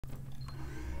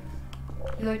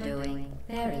You're doing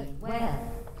very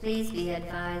well. Please be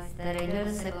advised that a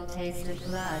noticeable taste of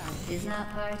blood is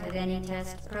not part of any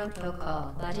test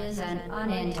protocol, but is an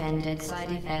unintended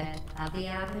side effect of the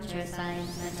Aperture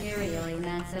Science Material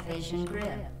Emancipation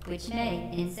Grip, which may,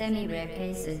 in semi-rare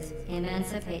cases,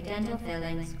 emancipate dental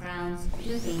fillings, crowns,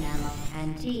 tooth enamel,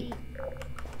 and teeth.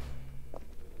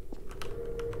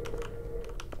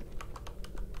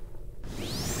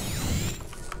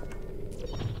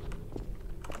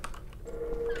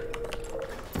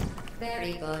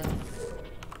 Very good.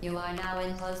 You are now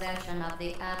in possession of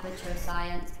the Aperture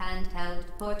Science handheld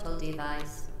portal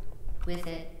device. With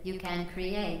it, you can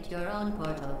create your own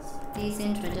portals. These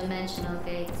intradimensional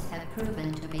gates have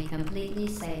proven to be completely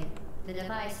safe. The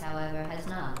device, however, has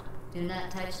not. Do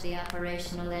not touch the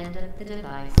operational end of the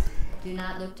device. Do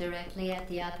not look directly at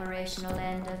the operational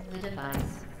end of the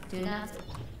device. Do not...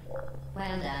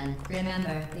 Well done.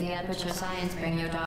 Remember, the Aperture Science bring your